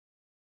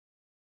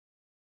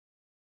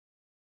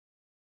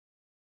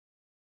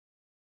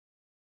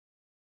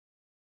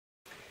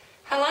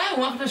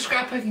Hello, welcome to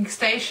Scrapbooking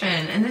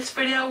Station. In this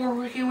video we're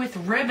working with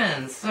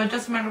ribbons. So it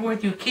doesn't matter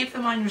whether you keep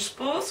them on your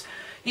spools,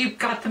 you've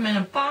got them in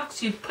a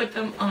box, you put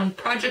them on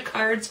project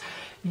cards,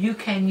 you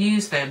can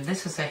use them.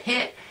 This is a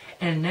hit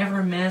and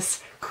never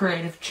miss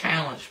creative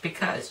challenge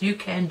because you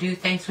can do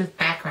things with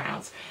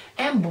backgrounds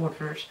and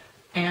borders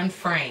and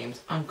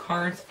frames on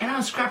cards and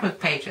on scrapbook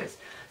pages.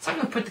 So I'm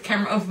going to put the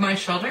camera over my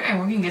shoulder and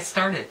we're going to get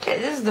started. Okay,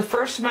 this is the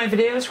first of my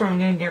videos where I'm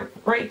going to get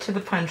right to the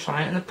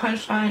punchline. And the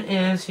punchline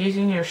is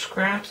using your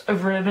scraps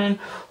of ribbon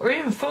or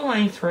even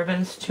full-length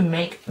ribbons to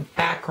make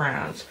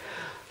backgrounds.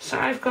 So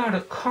I've got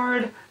a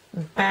card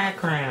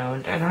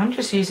background and I'm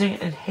just using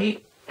an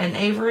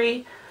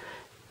Avery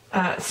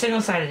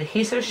single-sided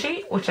adhesive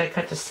sheet, which I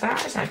cut to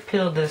size. I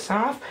peeled this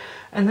off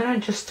and then I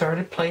just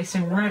started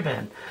placing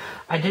ribbon.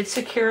 I did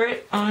secure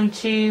it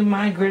onto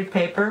my grid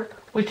paper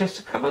with just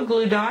a couple of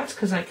glue dots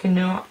because I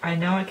know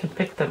I can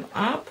pick them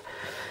up,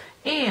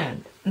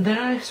 and then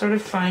I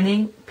started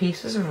finding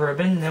pieces of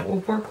ribbon that will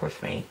work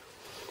with me.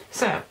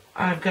 So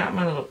I've got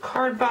my little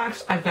card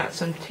box, I've got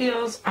some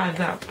teals, I've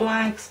got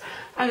blacks,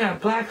 I've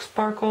got black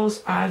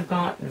sparkles, I've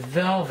got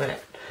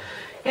velvet.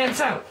 And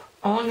so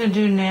all I'm going to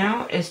do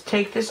now is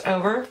take this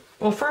over.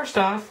 Well, first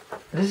off,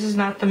 this is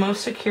not the most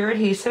secure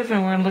adhesive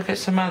and we're going to look at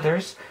some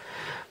others.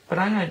 But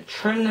I'm going to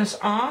trim this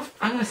off.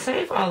 I'm going to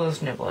save all those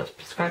nibblets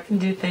because I can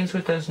do things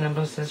with those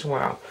nibblets as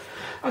well.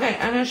 Okay,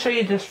 I'm going to show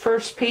you this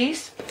first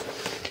piece.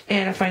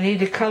 And if I need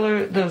to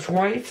color those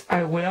whites,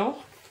 I will.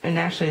 And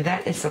actually,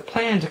 that is the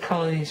plan, to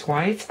color these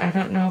whites. I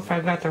don't know if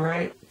I've got the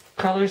right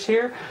colors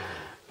here,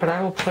 but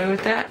I will play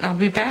with that and I'll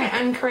be back. I'm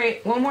going to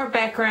create one more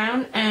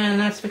background, and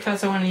that's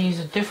because I want to use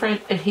a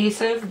different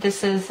adhesive.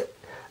 This is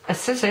a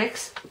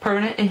Sizzix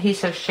permanent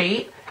adhesive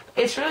sheet.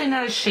 It's really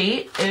not a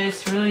sheet,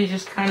 it's really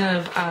just kind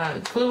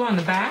of glue on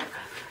the back.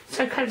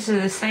 So I cut it to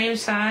the same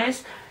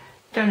size.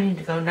 Don't need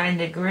to go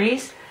 90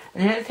 degrees.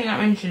 And the other thing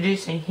I'm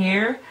introducing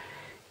here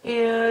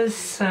is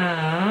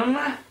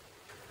some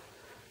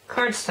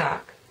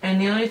cardstock.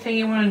 And the only thing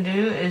you want to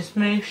do is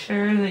make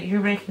sure that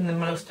you're making the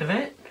most of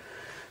it.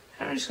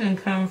 I'm just going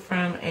to come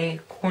from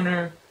a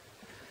corner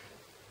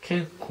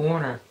to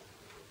corner.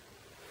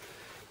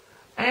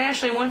 And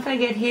actually, once I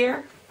get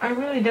here, I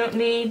really don't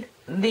need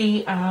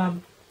the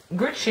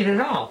grid sheet at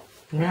all.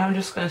 Now I'm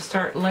just going to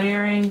start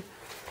layering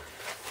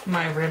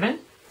my ribbon.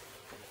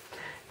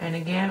 And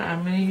again,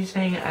 I'm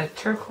using a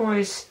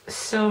turquoise,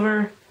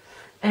 silver,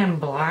 and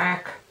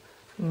black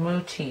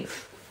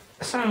motif.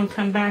 So I'm going to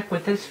come back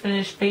with this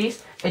finished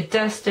piece. It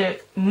does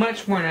stick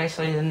much more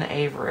nicely than the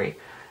Avery,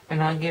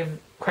 and I'll give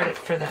credit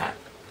for that.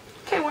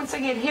 Okay, once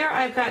I get here,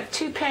 I've got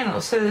two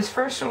panels. So this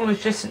first one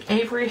was just an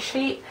Avery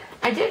sheet.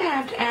 I did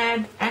have to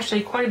add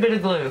actually quite a bit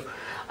of glue.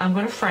 I'm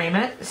going to frame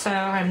it, so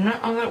I'm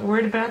not all that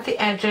worried about the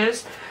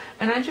edges,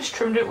 and I just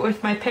trimmed it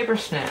with my paper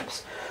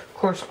snips. Of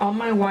course, all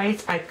my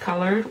whites I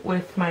colored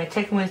with my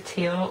Taken with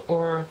Teal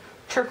or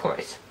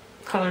turquoise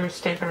color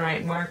Stampin'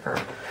 Right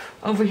marker.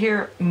 Over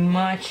here,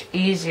 much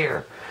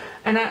easier.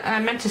 And I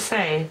meant to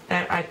say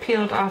that I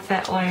peeled off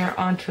that layer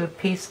onto a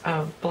piece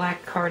of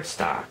black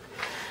cardstock.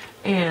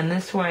 And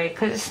this way,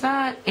 because it's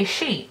not a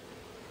sheet.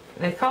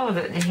 They call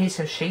it an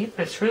adhesive sheet,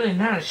 but it's really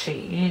not a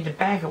sheet. You need to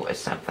bag it with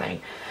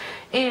something.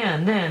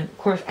 And then, of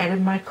course,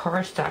 added my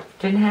cardstock.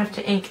 Didn't have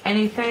to ink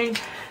anything.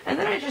 And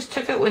then I just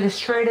took it with a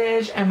straight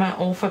edge and my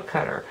Olfa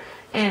cutter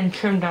and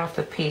trimmed off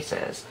the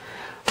pieces.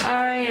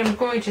 I am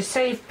going to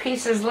save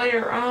pieces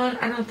later on.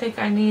 I don't think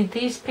I need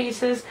these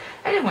pieces.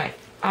 Anyway,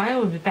 I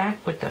will be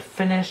back with the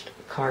finished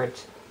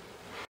cards.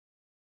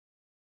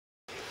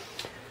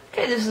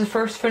 Okay, this is the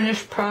first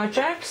finished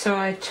project. So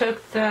I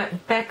took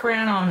that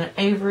background on an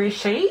Avery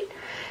sheet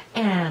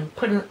and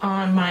put it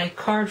on my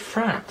card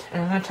front.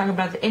 And I'm going to talk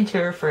about the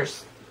interior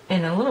first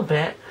in a little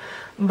bit.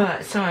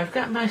 But so I've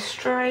got my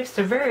stripes.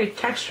 They're very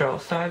textural.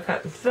 So I've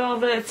got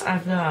velvets,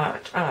 I've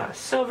got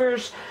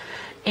silvers,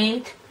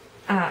 inked,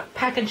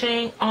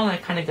 packaging, all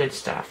that kind of good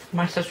stuff.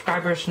 My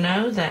subscribers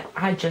know that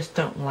I just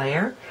don't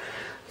layer.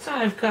 So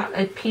I've got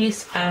a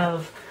piece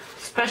of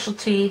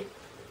specialty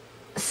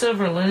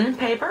silver linen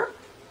paper.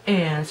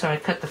 And so I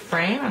cut the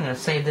frame. I'm going to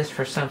save this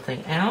for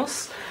something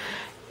else.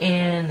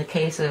 In the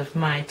case of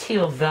my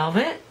teal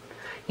velvet,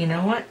 you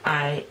know what?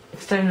 I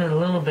extended it a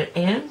little bit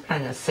in.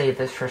 I'm going to save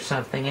this for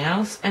something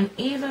else. And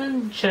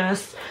even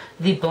just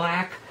the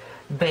black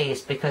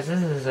base, because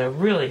this is a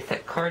really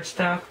thick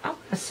cardstock, I'm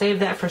going to save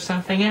that for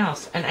something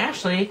else. And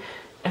actually,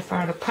 if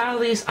I were to pile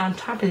these on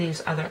top of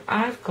these other,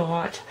 I've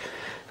got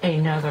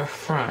another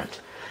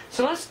front.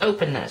 So let's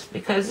open this,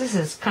 because this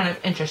is kind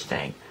of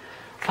interesting.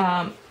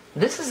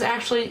 This is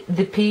actually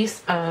the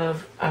piece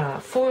of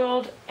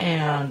foiled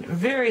and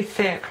very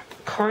thick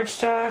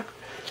cardstock,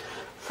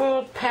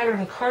 foiled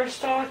pattern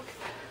cardstock.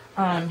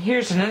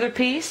 Here's another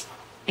piece,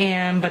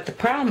 but the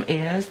problem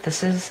is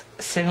this is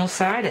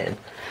single-sided.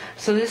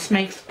 So this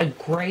makes a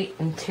great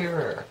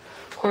interior.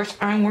 Of course,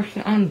 I'm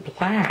working on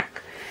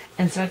black,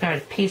 and so I got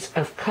a piece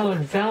of colored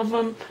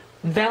vellum,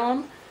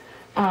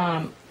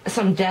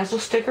 some dazzle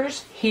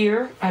stickers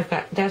here. I've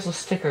got dazzle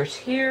stickers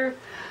here.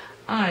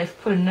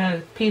 I've put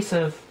another piece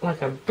of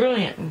like a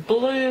brilliant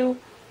blue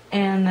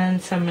and then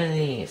some of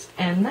these.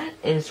 And that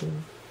is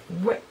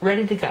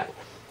ready to go.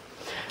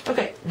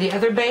 Okay, the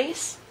other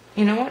base,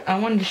 you know what? I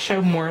wanted to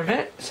show more of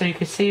it so you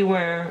can see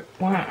where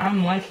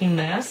I'm liking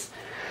this.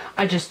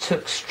 I just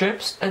took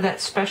strips of that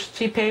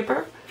specialty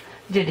paper,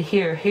 did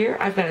here.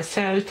 I've got a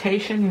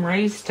salutation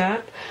raised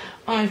up.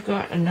 I've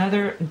got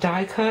another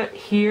die cut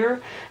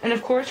here. And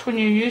of course, when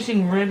you're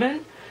using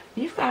ribbon,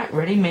 you've got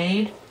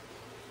ready-made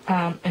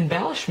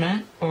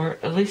embellishment, or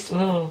at least a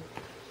little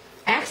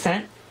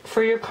accent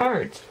for your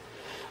cards.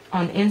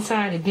 On the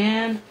inside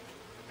again,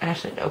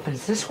 actually it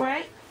opens this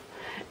way.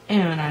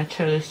 And I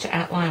chose to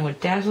outline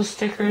with dazzle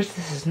stickers.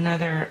 This is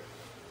another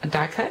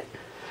die cut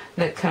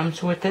that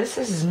comes with this.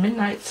 This is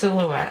Midnight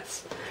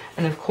Silhouettes.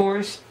 And of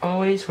course,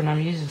 always when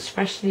I'm using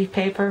specialty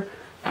paper,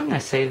 I'm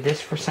going to save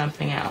this for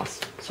something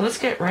else. So let's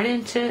get right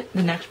into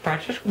the next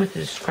project, with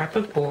the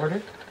scrapbook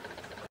border.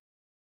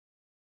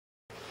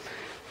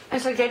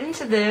 As I get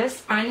into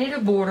this, I need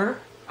a border.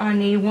 I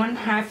need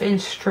 1/2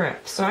 inch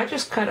strip. So I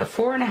just cut a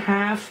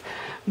 4.5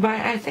 by,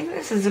 I think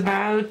this is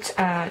about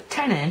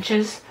 10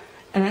 inches.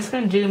 And that's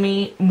going to do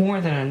me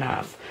more than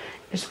enough.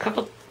 There's a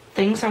couple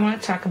things I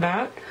want to talk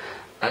about.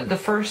 The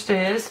first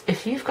is,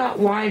 if you've got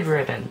wide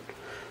ribbon,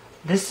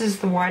 this is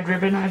the wide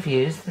ribbon I've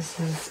used. This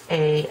is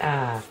a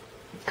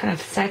kind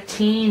of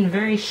sateen,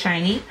 very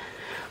shiny,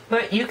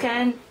 but you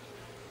can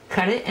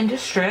cut it into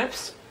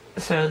strips.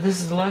 So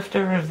this is the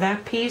leftover of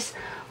that piece.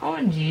 I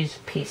wanted to use a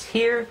piece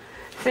here.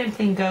 Same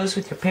thing goes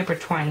with your paper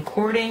twine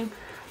cording.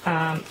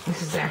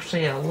 This is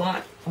actually a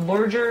lot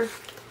larger.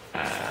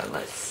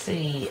 Let's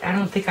see, I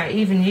don't think I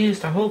even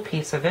used a whole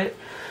piece of it,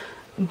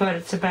 but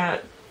it's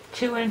about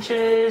 2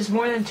 inches,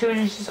 more than 2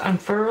 inches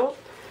unfurled.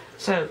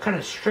 So kind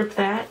of strip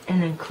that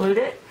and include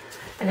it.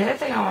 And the other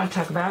thing I want to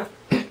talk about,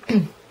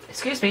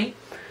 excuse me,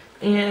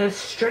 is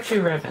stretchy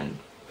ribbon.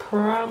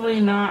 Probably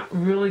not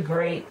really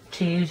great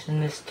to use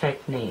in this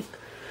technique.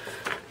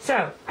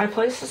 So I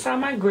placed this on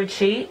my grid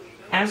sheet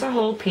as a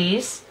whole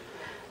piece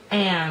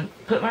and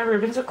put my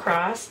ribbons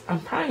across. I'm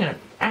probably going to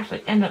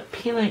actually end up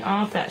peeling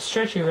off that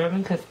stretchy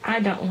ribbon because I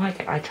don't like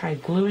it. I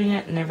tried gluing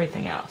it and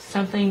everything else.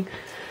 Something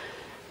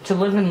to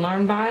live and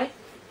learn by.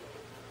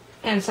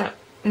 And so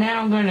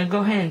now I'm going to go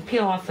ahead and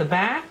peel off the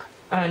back.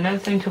 Another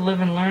thing to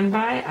live and learn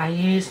by, I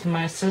used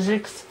my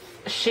Sizzix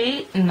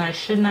sheet, and I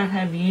should not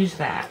have used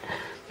that,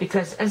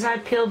 because as I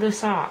peel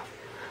this off,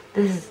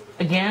 this is,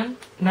 again,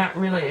 not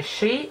really a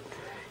sheet.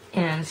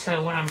 And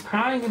so what I'm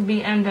probably going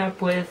to end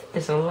up with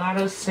is a lot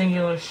of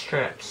singular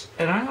strips.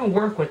 And I'm going to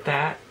work with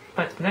that,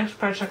 but the next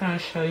project I'm going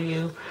to show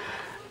you,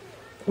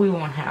 we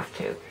won't have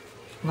to.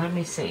 Let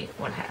me see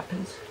what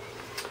happens.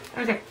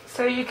 Okay,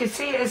 so you can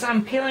see as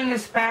I'm peeling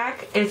this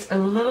back, it's a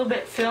little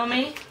bit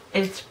filmy.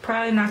 It's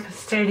probably not going to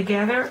stay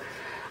together.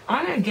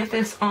 I'm going to get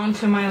this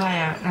onto my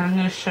layout, and I'm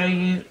going to show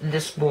you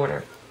this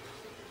border.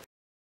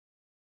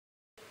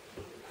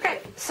 Okay,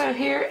 so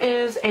here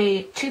is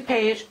a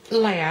 2-page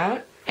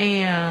layout.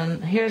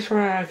 And here's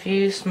where I've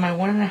used my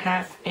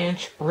 1.5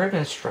 inch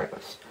ribbon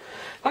strips.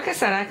 Like I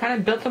said, I kind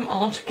of built them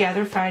all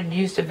together. If I'd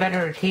used a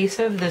better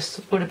adhesive,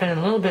 this would have been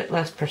a little bit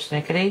less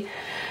persnickety.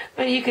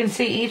 But you can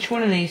see each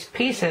one of these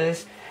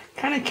pieces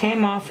kind of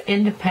came off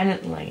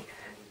independently.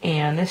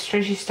 And this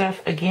stretchy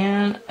stuff,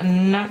 again,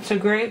 not so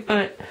great.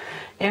 But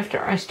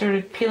after I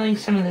started peeling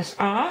some of this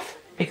off,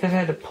 because I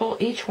had to pull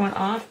each one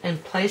off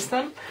and place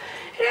them,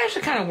 it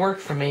actually kind of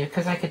worked for me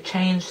because I could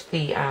change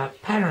the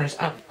patterns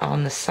up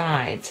on the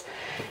sides.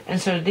 And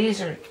so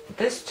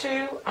this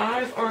too,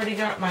 I've already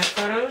got my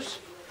photos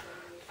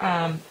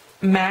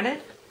matted,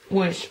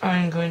 which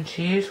I'm going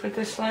to use with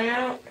this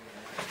layout.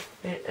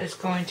 It is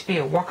going to be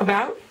a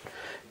walkabout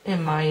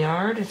in my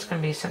yard. It's going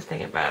to be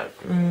something about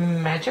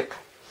magic.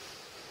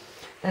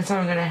 And so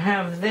I'm going to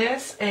have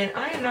this, and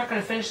I am not going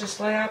to finish this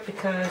layout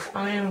because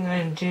I am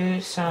going to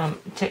do some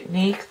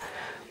technique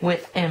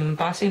with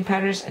embossing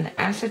patterns and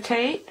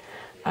acetate.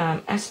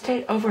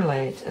 Acetate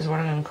overlays is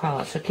what I'm going to call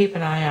it. So keep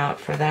an eye out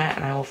for that,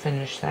 and I will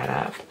finish that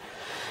up.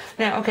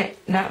 Now, okay,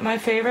 not my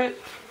favorite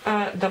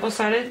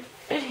double-sided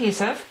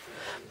adhesive,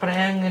 but I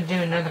am going to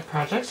do another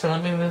project, so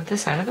let me move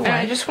this out of the way.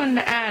 I just wanted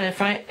to add,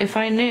 if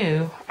I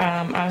knew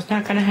I was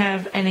not going to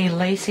have any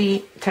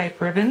lacy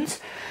type ribbons,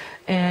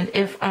 and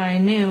if I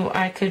knew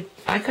I could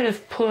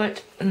have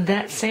put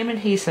that same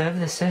adhesive,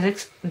 the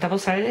Sizzix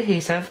double-sided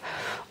adhesive,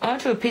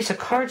 onto a piece of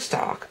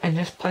cardstock and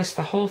just place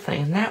the whole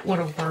thing, and that would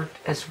have worked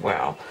as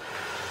well.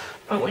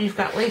 But when you've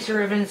got lacy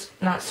ribbons,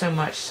 not so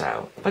much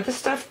so. But this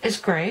stuff is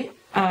great.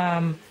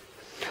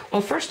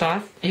 Well, first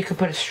off, you can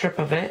put a strip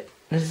of it.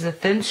 This is a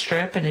thin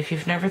strip, and if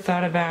you've never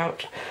thought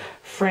about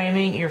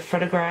framing your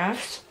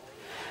photographs,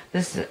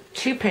 this is a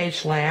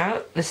 2-page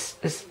layout. This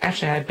is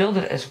actually, I build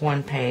it as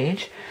 1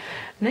 page.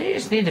 And then you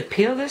just need to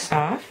peel this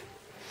off,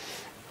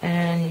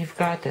 and you've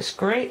got this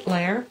great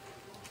layer.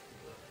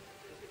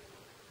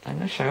 I'm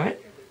going to show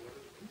it.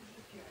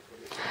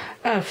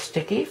 Of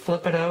sticky,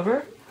 flip it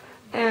over,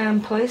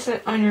 and place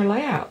it on your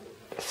layout.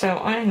 So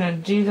I'm going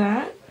to do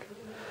that.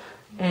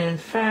 In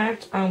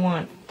fact, I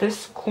want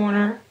this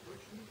corner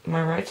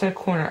my right side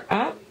corner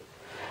up,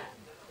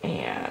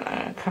 and I'm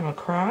going to come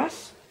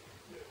across.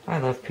 I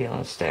love peel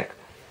and stick.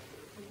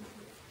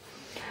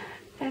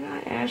 And I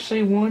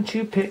actually want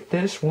to pick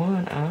this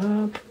one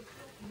up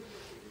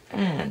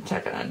and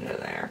tuck it under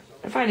there.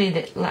 If I need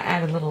to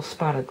add a little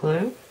spot of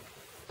glue.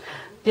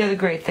 The other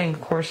great thing,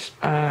 of course,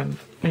 when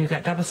you've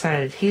got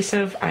double-sided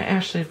adhesive, I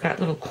actually have got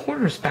little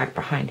corners back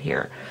behind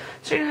here.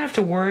 So you don't have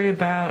to worry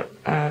about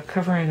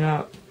covering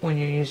up when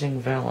you're using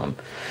vellum.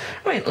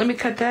 Wait, let me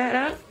cut that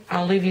up.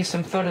 I'll leave you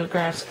some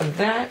photographs of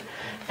that,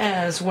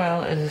 as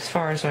well as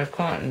far as I've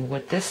gotten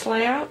with this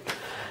layout.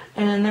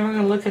 And then we're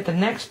going to look at the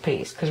next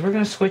piece, because we're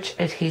going to switch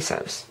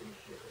adhesives.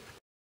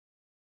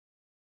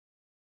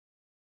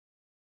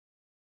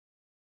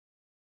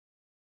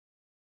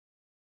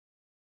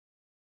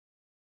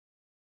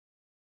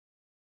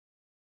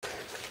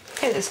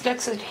 Okay, this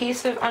next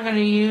adhesive I'm going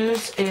to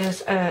use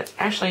is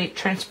actually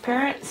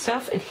transparent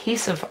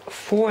self-adhesive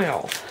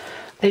foil.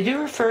 They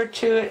do refer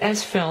to it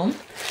as film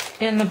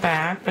in the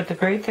back, but the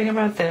great thing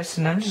about this,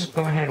 and I'm just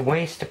going to go ahead and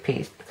waste a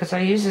piece because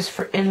I use this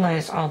for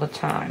inlays all the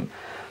time.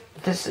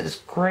 This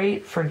is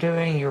great for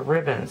doing your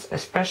ribbons,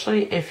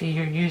 especially if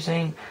you're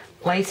using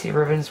lacy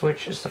ribbons,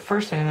 which is the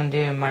first thing I'm going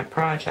to do in my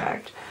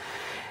project.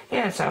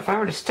 Yeah, so if I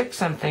were to stick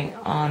something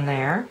on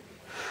there,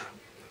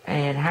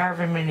 and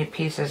however many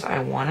pieces I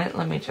want it,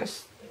 let me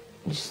just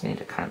need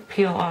to kind of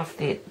peel off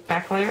the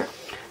back layer.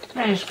 And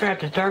I just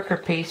grabbed a darker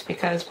piece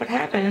because what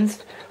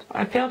happens,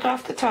 I peeled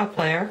off the top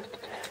layer,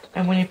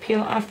 and when you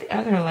peel off the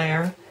other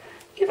layer,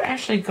 you've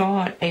actually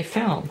got a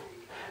film.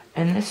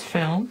 And this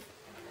film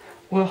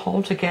will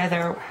hold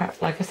together,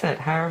 like I said,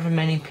 however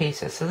many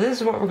pieces. So this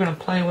is what we're going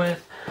to play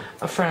with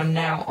from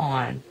now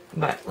on.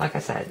 But like I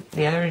said,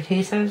 the other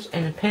adhesives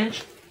in a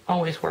pinch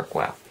always work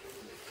well.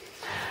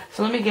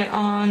 So let me get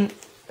on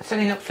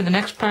setting up for the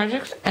next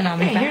project, and I'll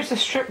be back. Here's the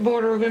strip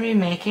border we're going to be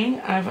making.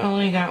 I've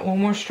only got one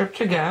more strip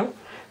to go,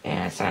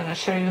 and so I'm going to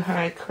show you how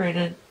I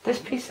created this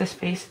piece,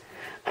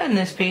 and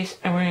this piece,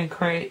 and we're going to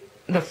create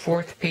the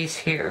fourth piece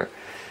here.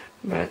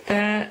 But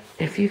that,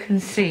 if you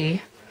can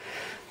see,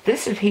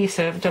 this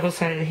adhesive,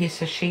 double-sided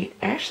adhesive sheet,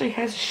 actually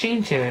has a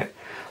sheen to it,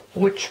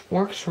 which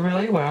works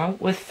really well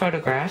with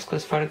photographs,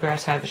 because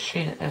photographs have a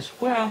sheen as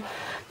well,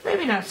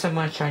 maybe not so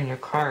much on your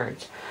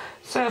cards.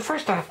 So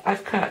first off,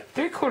 I've cut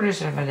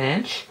 3/4 of an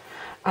inch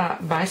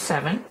by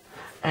 7,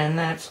 and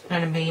that's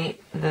going to be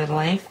the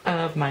length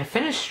of my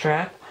finished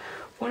strip.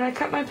 When I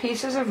cut my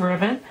pieces of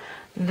ribbon,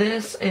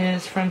 this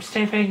is from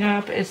Stamping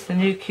Up. It's the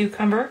new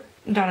cucumber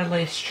dotted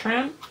lace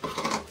trim.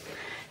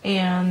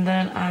 And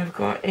then I've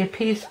got a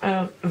piece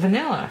of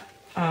vanilla.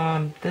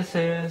 This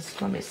is,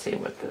 let me see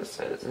what this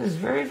is. This is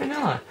very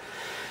vanilla.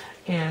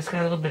 And it's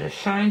got a little bit of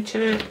shine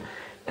to it.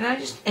 And I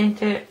just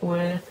inked it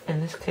with, in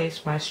this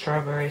case, my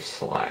strawberry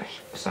slush.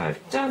 So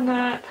I've done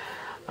that.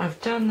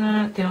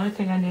 The only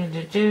thing I need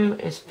to do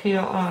is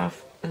peel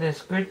off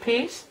this grid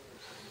piece.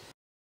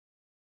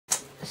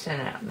 So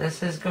now,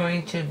 this is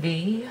going to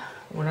be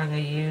what I'm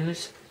going to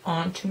use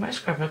onto my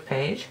scrapbook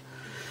page.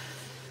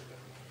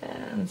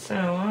 And so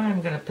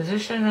I'm going to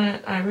position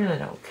it. I really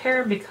don't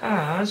care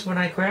because when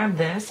I grab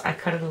this, I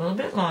cut it a little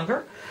bit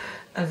longer,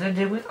 as I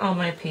did with all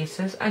my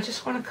pieces. I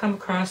just want to come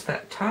across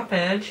that top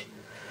edge,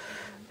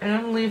 and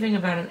I'm leaving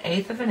about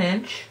 1/8 of an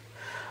inch.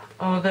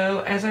 Although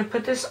as I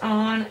put this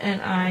on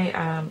and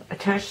I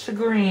attached the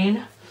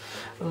green,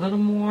 a little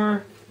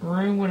more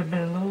room would have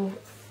been a little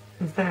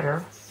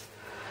better.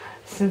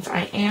 Since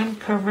I am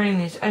covering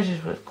these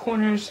edges with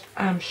corners,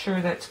 I'm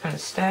sure that's going to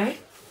stay.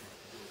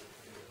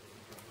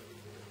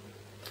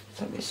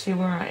 So let me see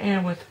where I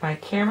am with my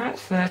camera.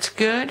 So that's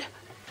good.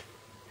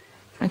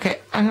 Okay,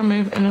 I'm going to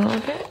move in a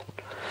little bit,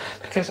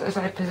 because as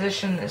I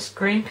position this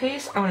green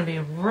piece, I want to be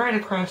right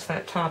across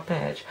that top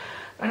edge.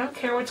 I don't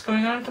care what's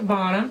going on at the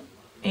bottom,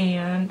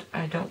 and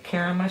I don't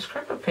care on my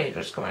scrapbook page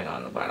what's going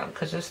on at the bottom,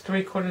 because this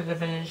 3/4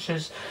 of an inch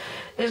is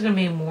going to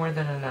be more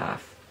than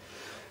enough.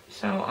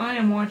 So I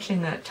am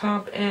watching that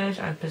top edge.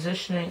 I'm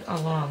positioning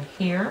along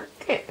here.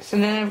 Okay, so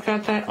then I've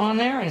got that on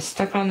there, and it's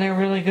stuck on there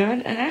really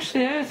good. And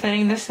actually the other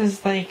thing, this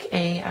is like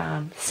a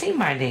seam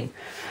binding,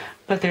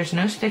 but there's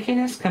no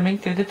stickiness coming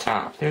through the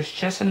top. There's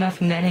just enough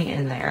netting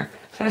in there.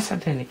 So that's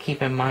something to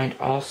keep in mind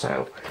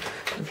also.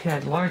 If you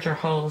had larger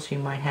holes, you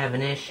might have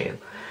an issue.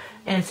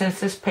 And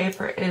since this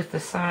paper is the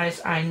size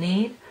I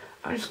need,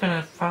 I'm just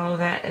going to follow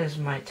that as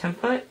my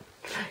template.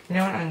 You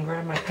know what, I'm going to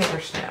grab my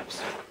paper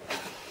snaps,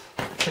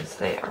 because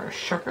they are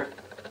sharper.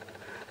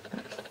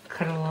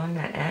 Cut along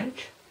that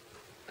edge.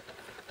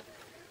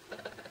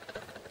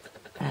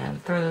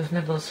 And throw those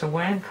nibbles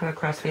away and cut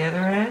across the other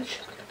edge.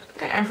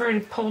 Okay, I've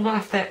already pulled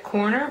off that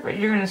corner, but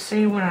you're going to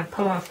see when I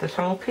pull off this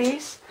whole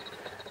piece,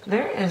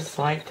 there is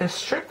like this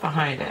strip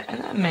behind it,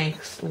 and that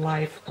makes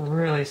life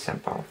really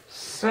simple.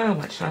 So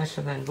much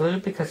nicer than glue,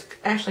 because it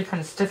actually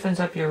kind of stiffens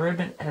up your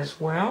ribbon as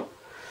well.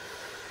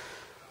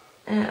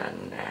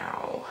 And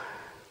now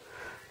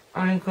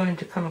I'm going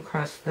to come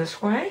across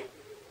this way.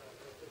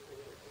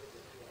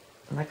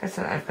 Like I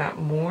said, I've got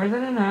more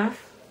than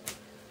enough.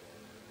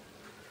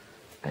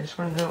 I just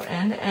want to go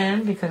end to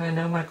end because I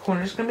know my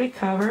corner is going to be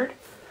covered.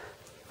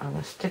 I'm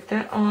going to stick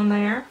that on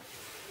there.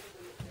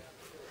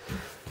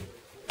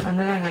 And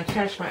then I'm going to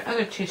attach my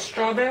other 2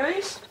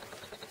 strawberries.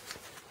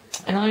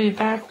 And I'll be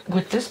back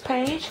with this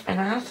page. And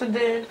I also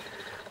did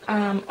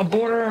a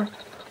border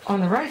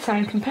on the right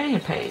side companion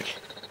page.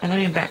 And let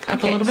me back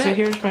up a little bit. So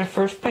here's my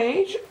first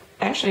page.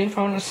 Actually, if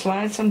I want to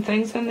slide some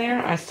things in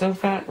there, I still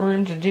got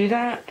room to do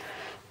that.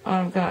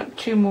 I've got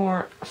 2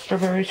 more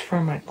strawberries for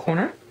my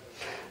corner.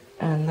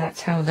 And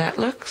that's how that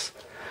looks.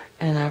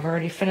 And I've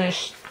already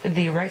finished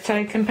the right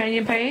side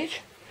companion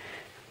page.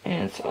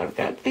 And so I've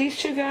got these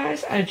 2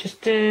 guys. I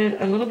just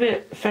did a little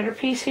bit fatter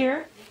piece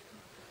here.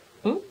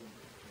 Ooh.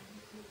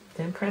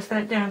 Didn't press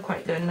that down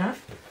quite good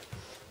enough.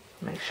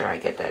 Make sure I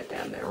get that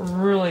down there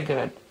really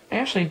good. I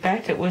actually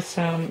backed it with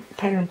some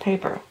pattern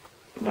paper,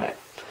 but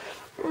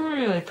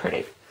really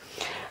pretty.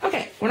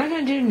 Okay, what I'm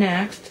going to do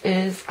next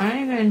is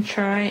I'm going to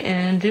try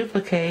and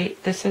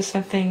duplicate. This is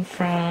something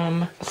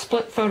from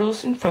Split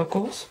Photos and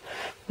Focals.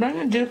 But I'm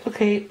going to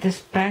duplicate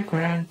this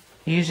background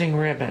using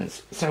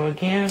ribbons. So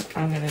again,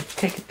 I'm going to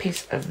take a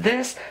piece of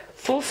this,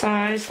 full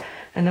size,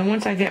 and then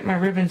once I get my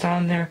ribbons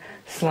on there,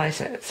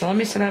 slice it. So let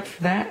me set up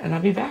for that, and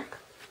I'll be back.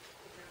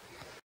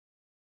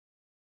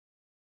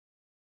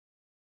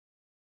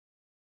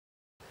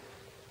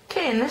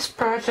 Okay, in this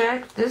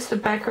project, this is the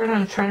background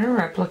I'm trying to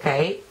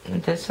replicate.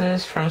 This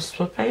is from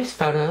Split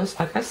Photos,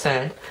 like I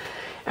said.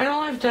 And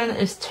all I've done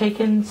is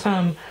taken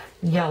some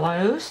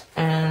yellows,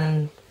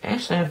 and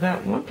actually I've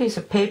got 1 piece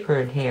of paper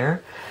in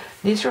here.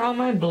 These are all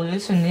my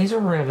blues, and these are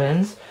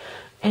ribbons.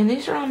 And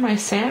these are all my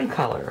sand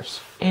colors.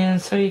 And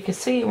so you can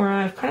see where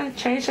I've kind of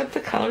changed up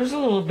the colors a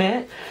little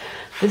bit.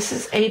 This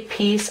is a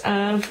piece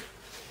of,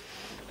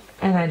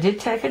 and I did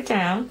tack it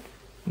down,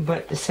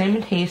 but the same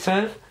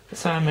adhesive.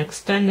 So I'm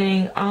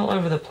extending all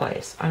over the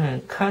place. I'm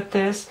going to cut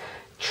this,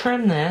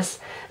 trim this,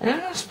 and I'm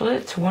going to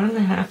split it to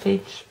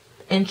 1.5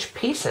 inch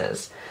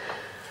pieces.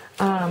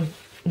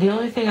 The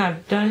only thing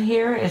I've done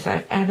here is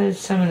I've added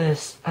some of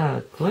this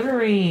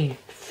glittery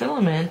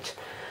filament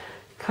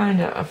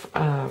kind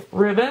of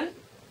ribbon.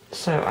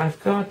 So I've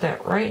got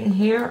that right in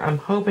here. I'm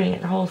hoping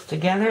it holds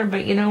together,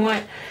 but you know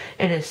what?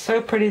 It is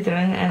so pretty that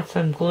I'm going to add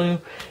some glue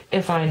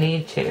if I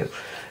need to.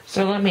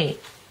 So let me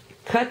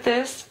cut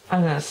this.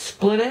 I'm going to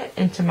split it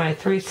into my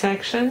 3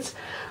 sections.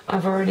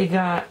 I've already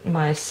got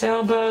my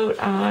sailboat.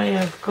 I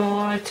have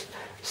got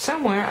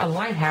somewhere a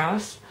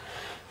lighthouse.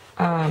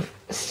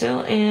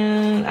 Still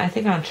in, I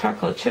think on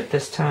chocolate chip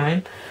this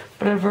time.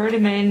 But I've already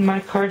made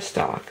my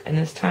cardstock. And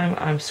this time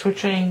I'm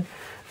switching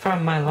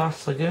from my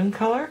Lost Lagoon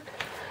color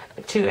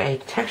to a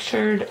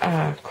textured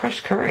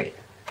crushed curry.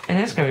 And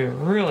that's going to be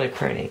really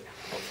pretty.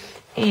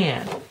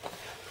 And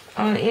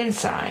on the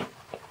inside,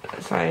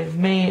 so I've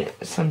made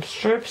some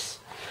strips,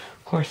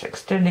 of course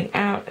extending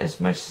out as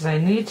much as I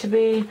need to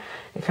be.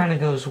 It kind of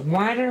goes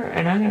wider,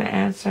 and I'm going to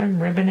add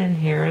some ribbon in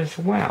here as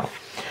well.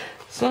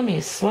 So let me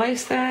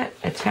slice that,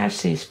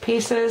 attach these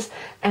pieces,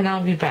 and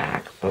I'll be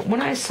back. But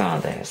when I saw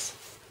this,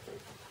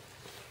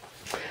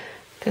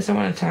 because I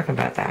want to talk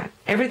about that,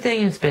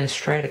 everything has been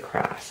straight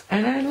across,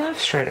 and I love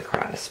straight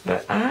across,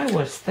 but I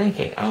was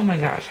thinking, oh my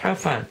gosh, how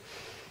fun.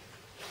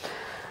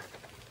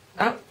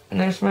 Oh, and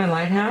there's my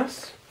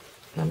lighthouse.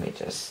 Let me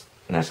just,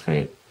 that's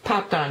going to be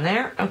popped on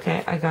there.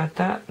 Okay, I got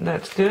that.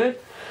 That's good.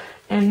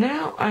 And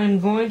now I'm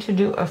going to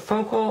do a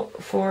focal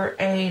for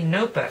a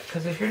notebook,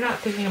 because if you're not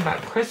thinking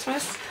about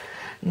Christmas,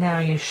 now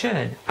you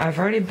should. I've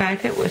already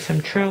backed it with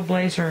some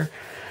Trailblazer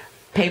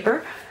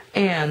paper,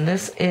 and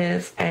this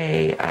is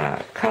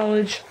a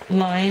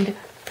college-lined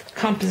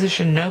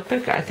composition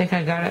notebook. I think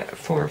I got it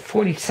for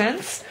 40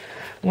 cents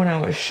when I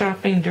was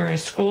shopping during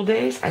school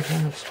days. I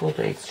don't have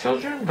school-age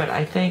children, but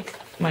I think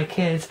my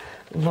kids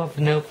love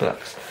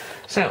notebooks.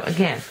 So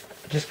again,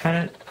 just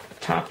kind of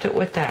topped it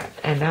with that.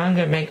 And now I'm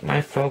going to make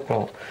my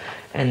focal.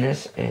 And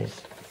this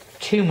is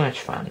too much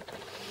fun.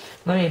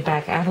 Let me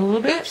back out a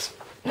little bit. Oops,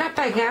 not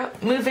back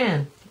out, move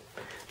in.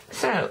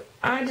 So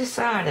I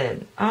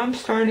decided I'm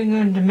starting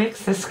to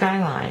mix the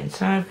skyline.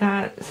 So I've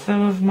got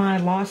some of my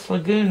Lost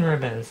Lagoon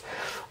ribbons.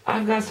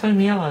 I've got some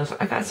yellows.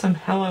 I got some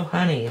Hello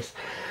Honeys.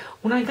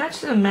 When I got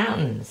to the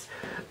mountains,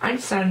 I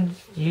decided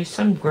to use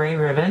some gray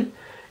ribbon.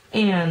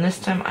 And this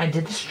time I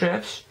did the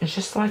strips,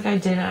 just like I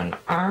did on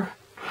our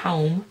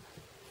home,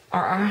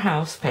 or our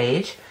house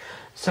page.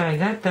 So I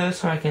got those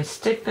so I can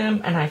stick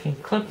them and I can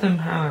clip them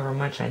however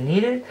much I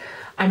needed.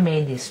 I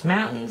made these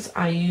mountains.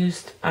 I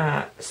used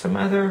some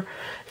other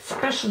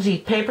specialty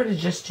paper to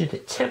just do the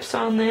tips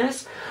on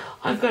this.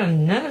 I've got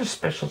another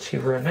specialty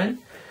ribbon.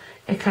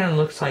 It kind of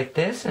looks like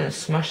this, and it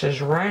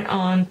smushes right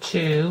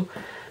onto,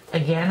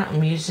 again,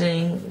 I'm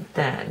using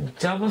that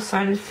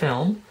double-sided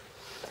film.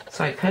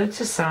 So I cut it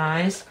to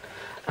size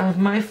of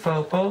my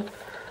focal.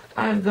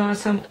 I've got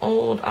some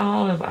old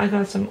olive. I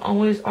got some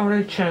always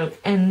artichoke.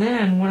 And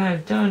then what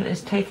I've done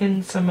is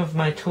taken some of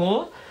my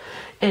tulle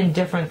in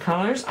different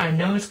colors. I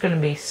know it's going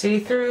to be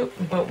see-through,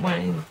 but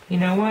when, you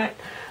know what,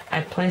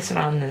 I place it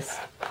on this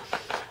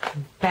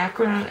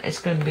background, it's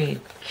going to be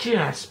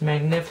just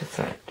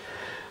magnificent.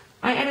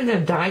 I added a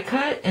die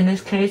cut. In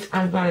this case,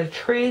 I've got a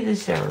tree.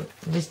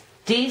 These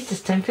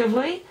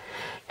distinctively.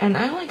 And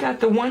I only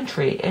got the one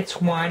tree.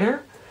 It's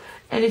wider.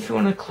 And if you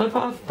want to clip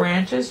off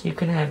branches, you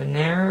can have a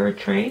narrower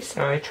tree.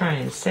 So I try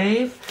and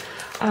save.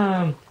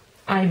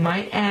 I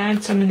might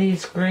add some of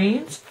these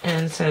greens.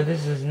 And so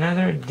this is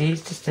another of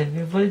these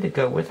distinctively to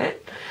go with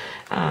it.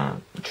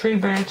 Tree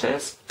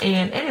branches.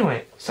 And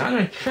anyway, so I'm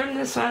going to trim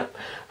this up.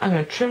 I'm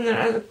going to trim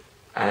the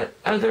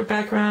other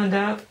background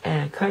up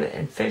and cut it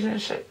and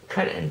finish it.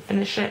 Cut it and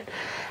finish it.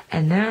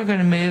 And now we're going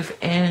to move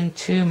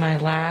into my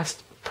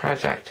last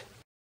project.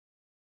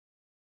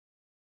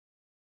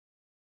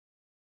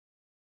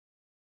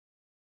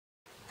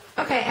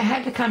 Okay, I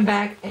had to come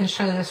back and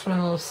show this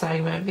one little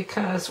segment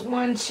because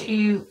once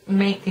you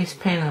make these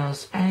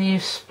panels and you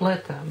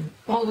split them,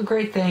 well, the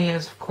great thing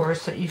is, of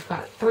course, that you've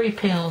got 3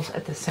 panels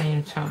at the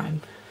same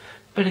time.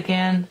 But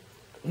again,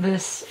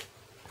 this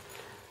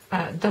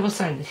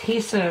double-sided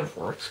adhesive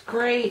works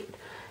great,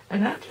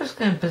 and I'm just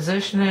going to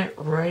position it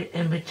right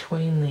in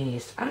between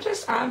these. I'm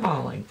just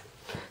eyeballing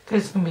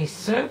because it's going to be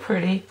so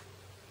pretty.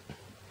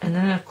 And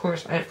then, of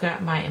course, I've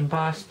got my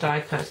embossed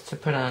die cuts to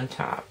put on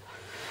top.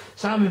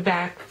 So I'll be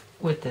back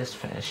with this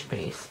finished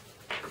piece.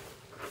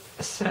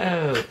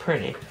 So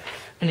pretty.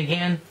 And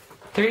again,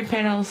 3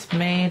 panels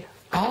made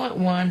all at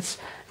once,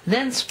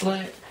 then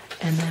split,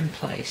 and then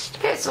placed.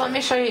 Okay, so let me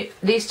show you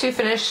these 2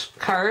 finished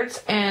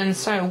cards. And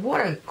so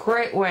what a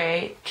great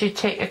way to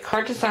take a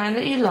card design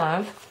that you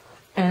love.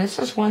 And this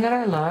is one that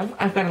I love.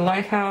 I've got a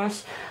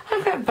lighthouse,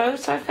 I've got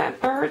boats, I've got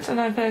birds,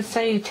 and I've got a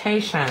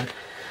salutation.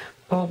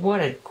 Well,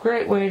 what a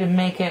great way to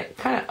make it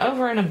kind of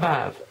over and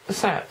above.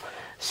 So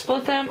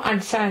split them. I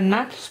decided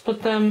not to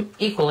split them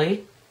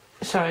equally,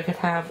 so I could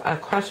have a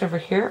crossover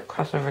here,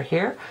 crossover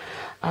here.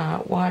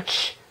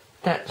 Watch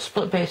that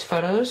split base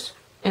photos,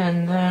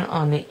 and then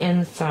on the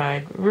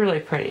inside, really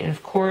pretty. And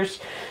of course,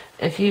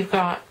 if you've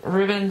got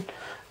ribbon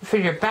for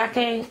your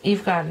backing,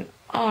 you've got an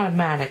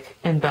automatic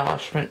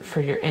embellishment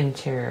for your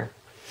interior.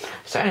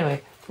 So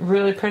anyway,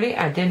 really pretty.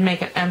 I did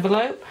make an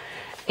envelope,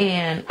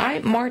 and I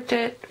marked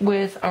it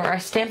with, or I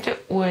stamped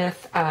it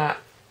with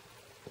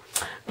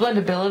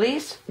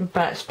Blendabilities,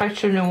 but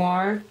Spectrum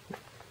Noir,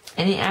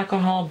 any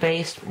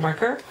alcohol-based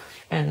marker,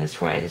 and this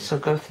way this will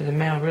go through the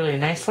mail really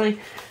nicely.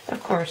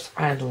 Of course,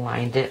 I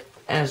lined it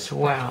as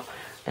well.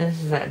 And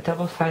this is that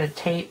double-sided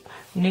tape,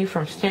 new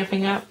from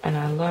Stamping Up, and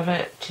I love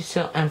it to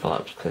seal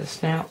envelopes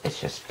because now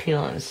it's just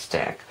peel and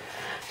stick.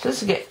 So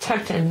this will get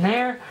tucked in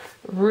there,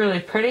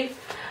 really pretty.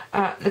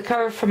 The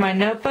cover for my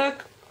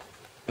notebook,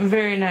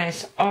 very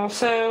nice.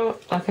 Also,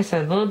 like I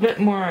said, a little bit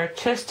more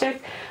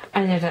artistic.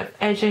 I ended up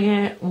edging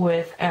it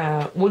with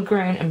wood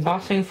grain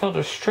embossing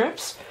folder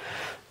strips.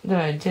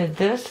 Then I did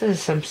this. This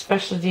is some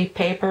specialty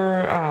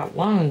paper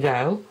long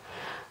ago.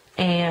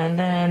 And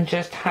then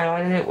just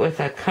highlighted it with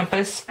a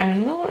compass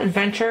and a little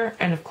adventure.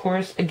 And of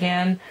course,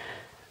 again,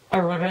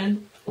 a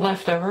ribbon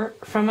left over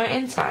from my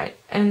inside.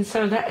 And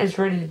so that is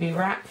ready to be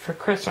wrapped for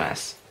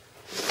Christmas.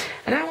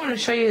 And I want to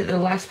show you the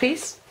last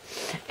piece.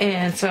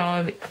 And so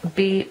I'll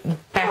be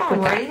back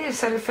with that. Alrighty,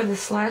 excited for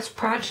this last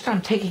project.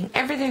 I'm taking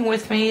everything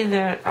with me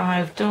that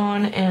I've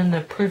done in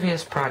the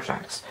previous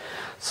projects.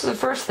 So the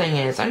first thing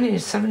is I need a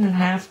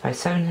 7.5 by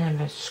 7.5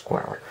 inch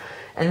square.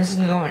 And this is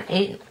going to go on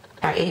 8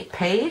 by 8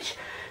 page.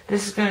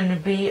 This is going to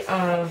be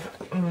of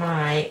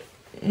my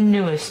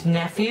newest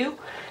nephew.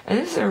 And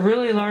this is a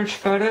really large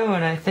photo,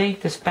 and I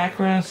think this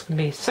background is going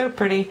to be so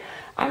pretty.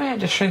 I'm going to have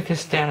to shrink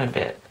this down a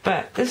bit.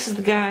 But this is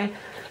the guy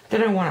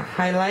that I want to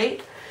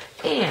highlight.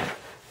 And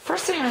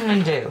first thing I'm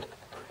going to do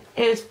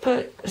is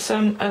put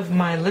some of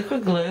my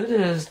liquid glue.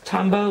 This is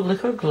Tombow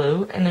liquid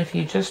glue, and if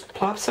you just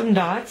plop some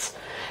dots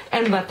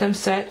and let them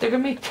set, they're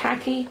going to be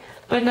tacky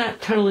but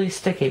not totally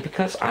sticky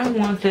because I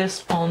want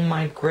this on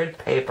my grid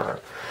paper.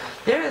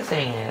 The other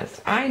thing is,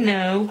 I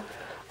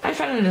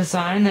found a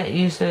design that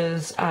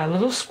uses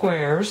little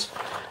squares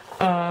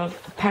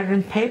of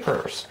patterned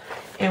papers,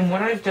 and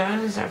what I've done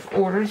is I've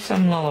ordered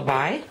some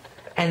Lullaby,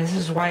 and this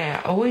is why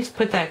I always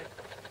put that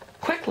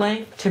quick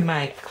link to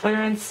my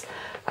clearance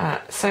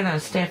site on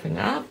Stamping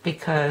Up,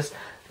 because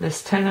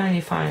this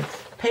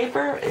 $10.95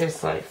 paper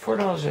is like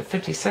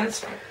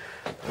 $4.50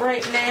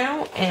 right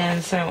now,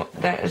 and so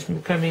that is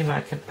going to be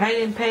my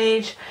companion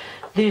page.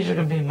 These are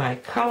going to be my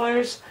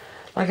colors.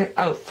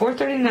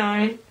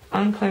 $4.39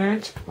 on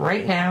clearance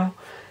right now.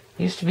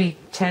 Used to be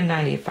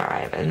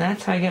 $10.95, and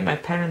that's how I get my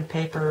pattern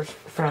papers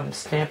from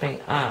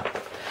Stamping Up.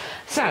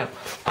 So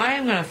I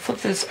am going to flip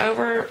this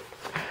over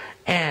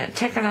and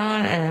tack it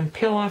on and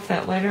peel off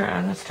that later.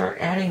 I'm going to start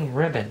adding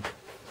ribbon.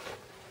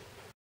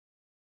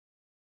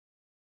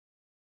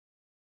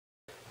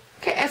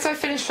 Okay, as I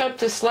finished up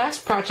this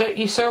last project,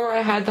 you saw where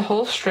I had the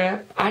whole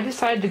strip. I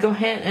decided to go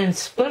ahead and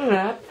split it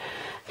up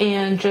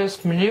and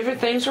just maneuver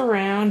things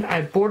around.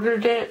 I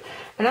bordered it,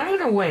 and I'm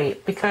going to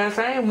wait because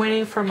I am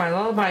waiting for my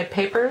Lullaby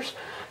papers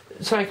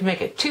so I can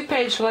make a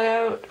 2-page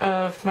layout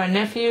of my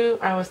nephew.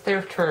 I was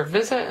there for a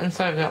visit, and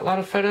so I've got a lot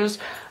of photos.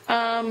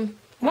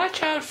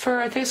 Watch out for,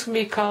 I think it's going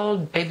to be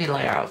called baby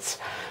layouts,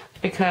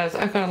 because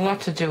I've got a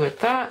lot to do with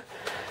that.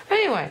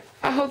 Anyway,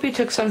 I hope you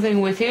took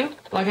something with you.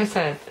 Like I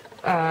said,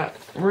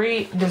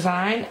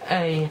 redesign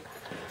a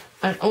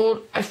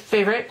a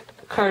favorite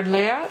card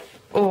layout,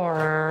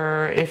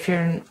 or if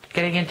you're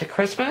getting into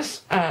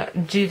Christmas,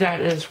 do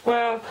that as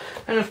well.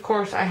 And of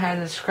course, I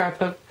had the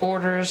scrapbook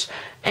borders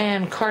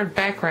and card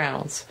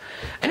backgrounds.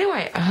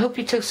 Anyway, I hope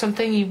you took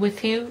something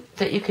with you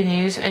that you can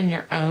use in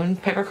your own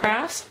paper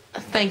crafts.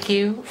 Thank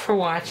you for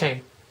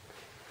watching.